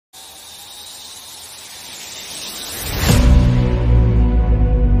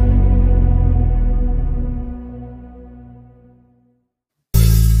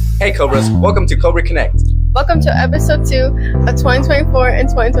Hey Cobras, welcome to Cobra Connect. Welcome to episode 2 of 2024 and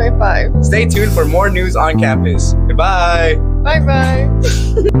 2025. Stay tuned for more news on campus. Goodbye. Bye-bye.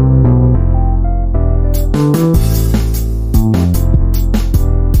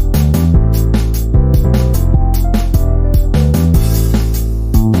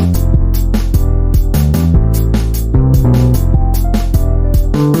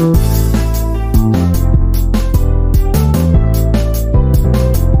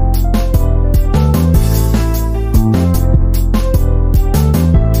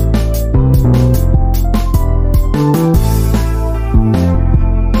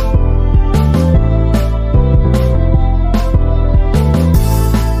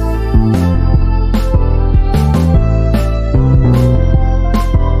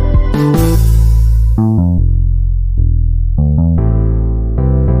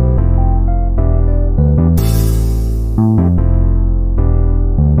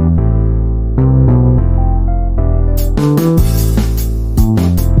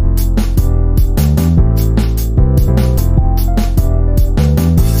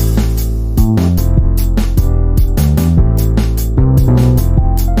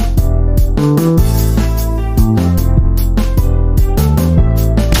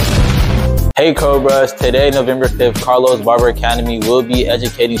 Hey Cobras, today November 5th, Carlos Barber Academy will be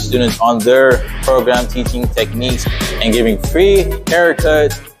educating students on their program teaching techniques and giving free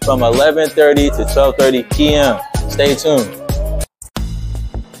haircuts from 11:30 to 12:30 p.m. Stay tuned.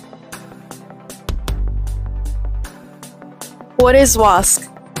 What is WASC?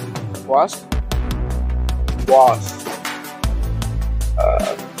 WASC? WASC.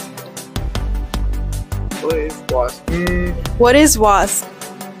 What is WASC? What is WASC?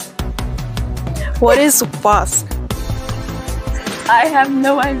 What is WASC? I have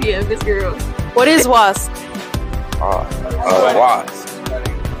no idea, Miss Girl. What is WASC? WASC.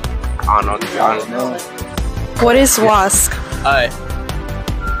 I don't know. What is WASC?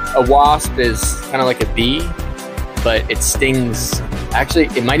 A wasp is kind of like a bee, but it stings. Actually,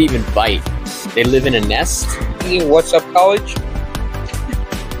 it might even bite. They live in a nest. What's up, college?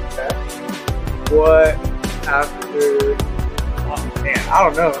 What after? Oh, man, I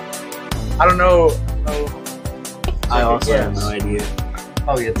don't know. I also have no idea.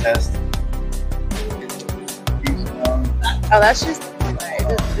 Probably a test. Oh, that's just...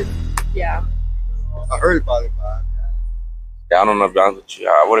 Yeah. I heard about it, but yeah, I don't know, to be honest with you.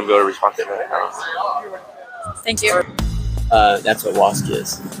 I wouldn't be able to respond to that. Thank you. That's what WASC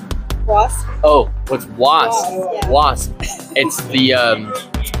is. WASC? Oh, what's WASC? Yeah. WASC. It's the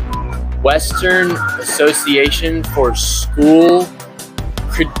Western Association for School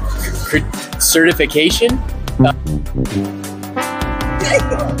Certification. That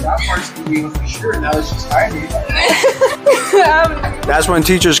part's gonna be for sure. Now it's just hiding. That's when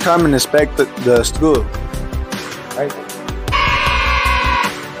teachers come and inspect the school. Right?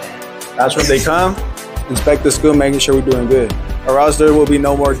 That's when they come, inspect the school, making sure we're doing good. Or else there will be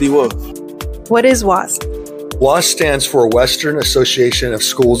no more DWolf. What is WASC? WASC stands for Western Association of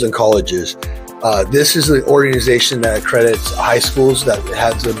Schools and Colleges. This is the organization that accredits high schools, that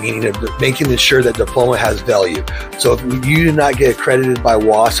has the meaning of making sure that diploma has value. So if you do not get accredited by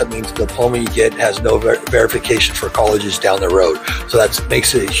WASC, that means the diploma you get has no verification for colleges down the road. So that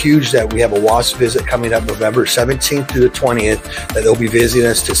makes it huge that we have a WASC visit coming up November 17th through the 20th, that they'll be visiting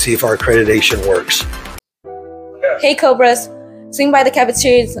us to see if our accreditation works. Hey Cobras, swing by the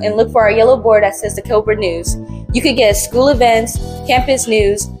cafeterias and look for our yellow board that says the Cobra News. You could get school events, campus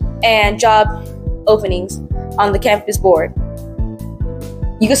news, and job openings on the campus board.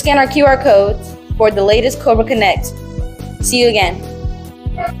 You can scan our QR codes for the latest Cobra Connect. See you again.